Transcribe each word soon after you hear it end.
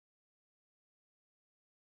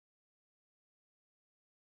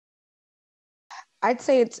I'd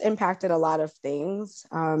say it's impacted a lot of things.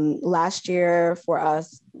 Last year for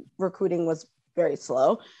us, recruiting was very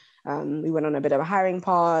slow. We went on a bit of a hiring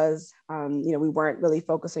pause. We weren't really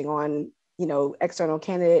focusing on, external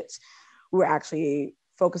candidates. We were actually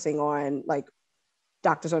focusing on like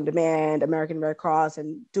Doctors on Demand, American Red Cross,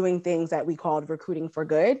 and doing things that we called recruiting for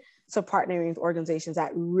good. So partnering with organizations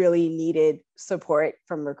that really needed support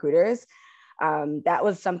from recruiters. That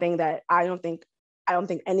was something that I don't think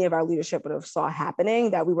any of our leadership would have saw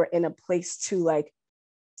happening, that we were in a place to like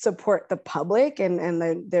support the public and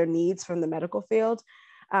their needs from the medical field.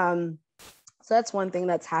 So that's one thing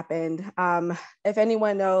that's happened. If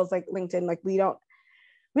anyone knows, like LinkedIn, like we don't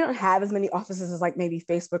have as many offices as like maybe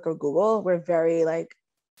Facebook or Google. We're very like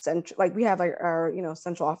central, like we have like our,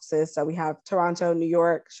 central offices. So we have Toronto, New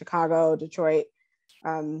York, Chicago, Detroit,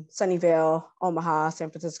 Sunnyvale, Omaha,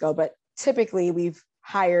 San Francisco. But typically we've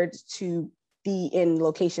hired to be in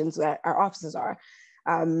locations that our offices are.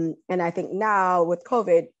 And I think now with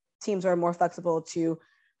COVID, teams are more flexible to,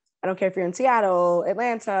 I don't care if you're in Seattle,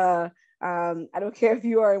 Atlanta, I don't care if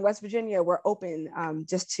you are in West Virginia, we're open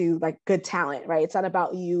just to like good talent, right? It's not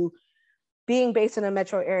about you being based in a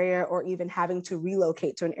metro area or even having to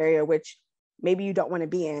relocate to an area which maybe you don't want to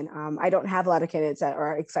be in. I don't have a lot of candidates that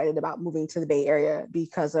are excited about moving to the Bay Area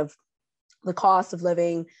because of the cost of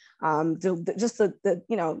living,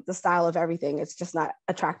 the style of everything. It's just not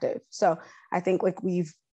attractive. So I think like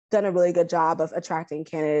we've done a really good job of attracting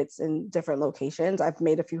candidates in different locations. I've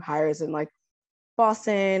made a few hires in like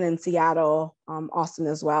Boston and Seattle, Austin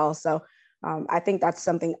as well. So I think that's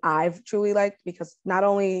something I've truly liked, because not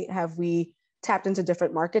only have we tapped into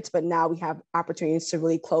different markets, but now we have opportunities to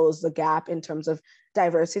really close the gap in terms of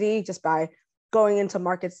diversity just by going into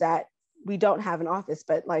markets that we don't have an office,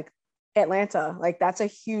 but like Atlanta, like that's a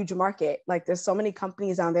huge market. Like there's so many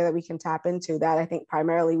companies out there that we can tap into that I think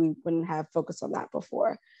primarily we wouldn't have focused on that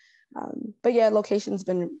before. But yeah, location's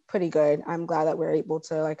been pretty good. I'm glad that we're able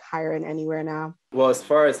to like hire in anywhere now. Well, as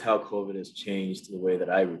far as how COVID has changed the way that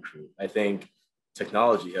I recruit, I think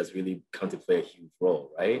technology has really come to play a huge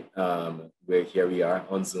role, right? Where here we are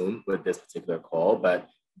on Zoom with this particular call, but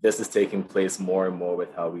this is taking place more and more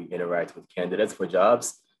with how we interact with candidates for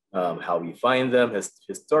jobs, how we find them has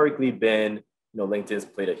historically been, LinkedIn's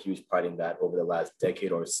played a huge part in that over the last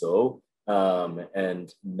decade or so.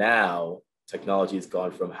 And now technology has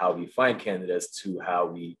gone from how we find candidates to how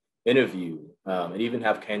we interview, and even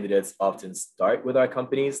have candidates often start with our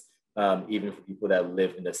companies. Even for people that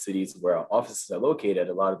live in the cities where our offices are located,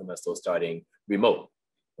 a lot of them are still starting remote,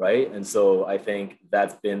 right? And so I think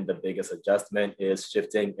that's been the biggest adjustment, is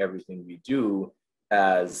shifting everything we do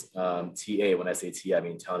as TA. When I say TA, I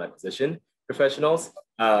mean talent acquisition professionals,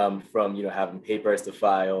 from having papers to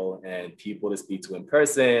file and people to speak to in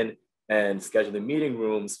person, and scheduling meeting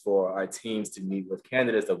rooms for our teams to meet with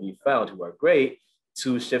candidates that we found who are great,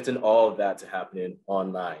 to shifting all of that to happening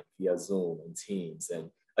online via Zoom and Teams, and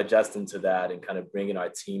adjusting to that and kind of bringing our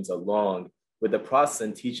teams along with the process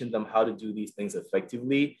and teaching them how to do these things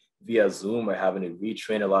effectively via Zoom, or having to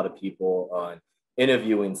retrain a lot of people on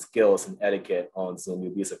interviewing skills and etiquette on Zoom.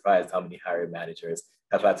 You'll be surprised how many hiring managers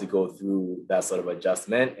have had to go through that sort of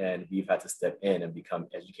adjustment, and we've had to step in and become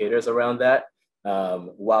educators around that,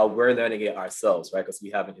 while we're learning it ourselves, right? Because we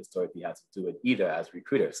haven't historically had to do it either as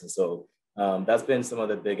recruiters. And so that's been some of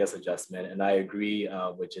the biggest adjustment. And I agree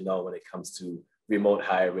with Janelle when it comes to remote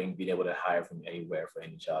hiring, being able to hire from anywhere for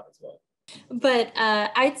any job as well. But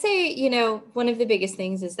I'd say, one of the biggest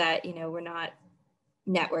things is that, we're not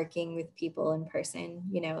networking with people in person.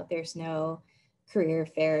 There's no career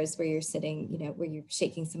fairs where you're sitting, where you're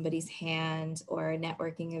shaking somebody's hand, or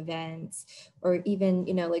networking events, or even,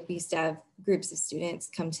 like we used to have groups of students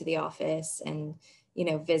come to the office and,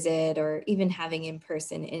 visit, or even having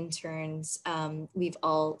in-person interns. We've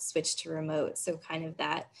all switched to remote. So kind of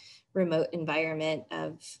that remote environment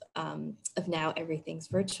of now everything's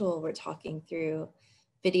virtual. We're talking through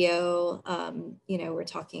video, we're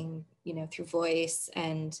talking, through voice,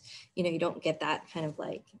 and, you don't get that kind of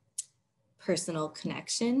like personal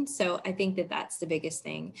connection. So I think that that's the biggest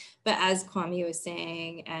thing. But as Kwame was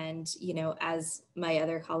saying, and, as my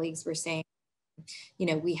other colleagues were saying,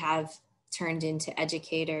 we have turned into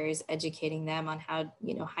educators, educating them on how,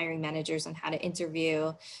 hiring managers on how to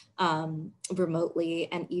interview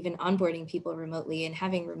remotely, and even onboarding people remotely, and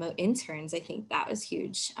having remote interns. I think that was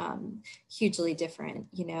huge, hugely different.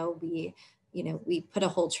 We put a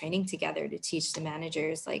whole training together to teach the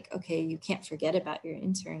managers, like, okay, you can't forget about your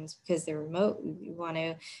interns because they're remote. We want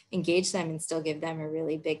to engage them and still give them a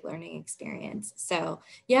really big learning experience. So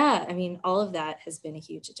yeah, I mean, all of that has been a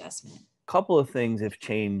huge adjustment. Couple of things have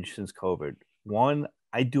changed since COVID. One,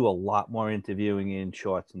 I do a lot more interviewing in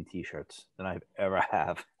shorts and t-shirts than I've ever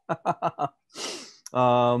have.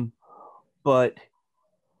 um, but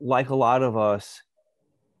like a lot of us,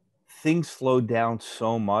 things slowed down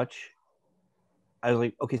so much. I was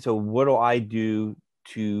like, okay, so what do I do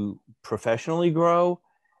to professionally grow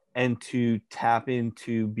and to tap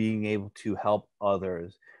into being able to help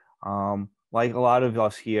others? Like a lot of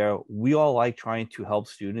us here, we all like trying to help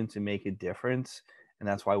students and make a difference. And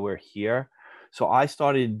that's why we're here. So I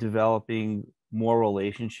started developing more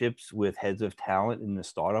relationships with heads of talent in the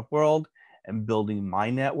startup world and building my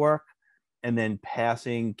network, and then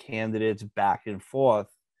passing candidates back and forth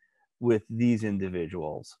with these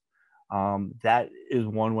individuals. That is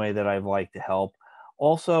one way that I've liked to help.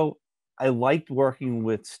 Also, I liked working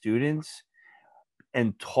with students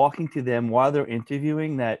and talking to them while they're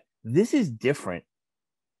interviewing that this is different.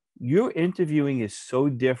 Your interviewing is so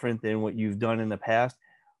different than what you've done in the past,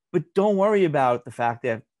 but don't worry about the fact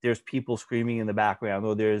that there's people screaming in the background,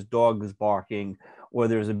 or there's dogs barking, or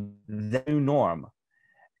there's a new norm.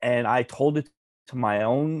 And I told it to my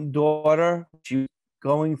own daughter. She was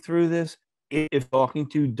going through this. If talking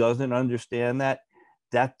to doesn't understand that,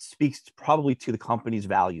 that speaks probably to the company's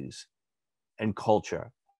values and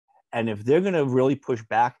culture. And if they're going to really push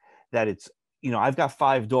back that it's, I've got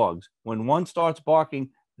 5 dogs. When one starts barking,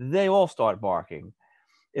 they all start barking.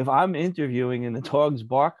 If I'm interviewing and the dogs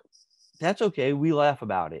bark, that's okay. We laugh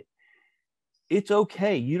about it. It's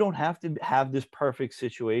okay. You don't have to have this perfect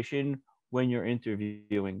situation when you're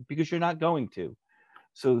interviewing, because you're not going to.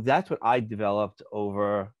 So that's what I developed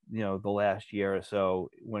over, the last year or so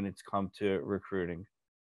when it's come to recruiting.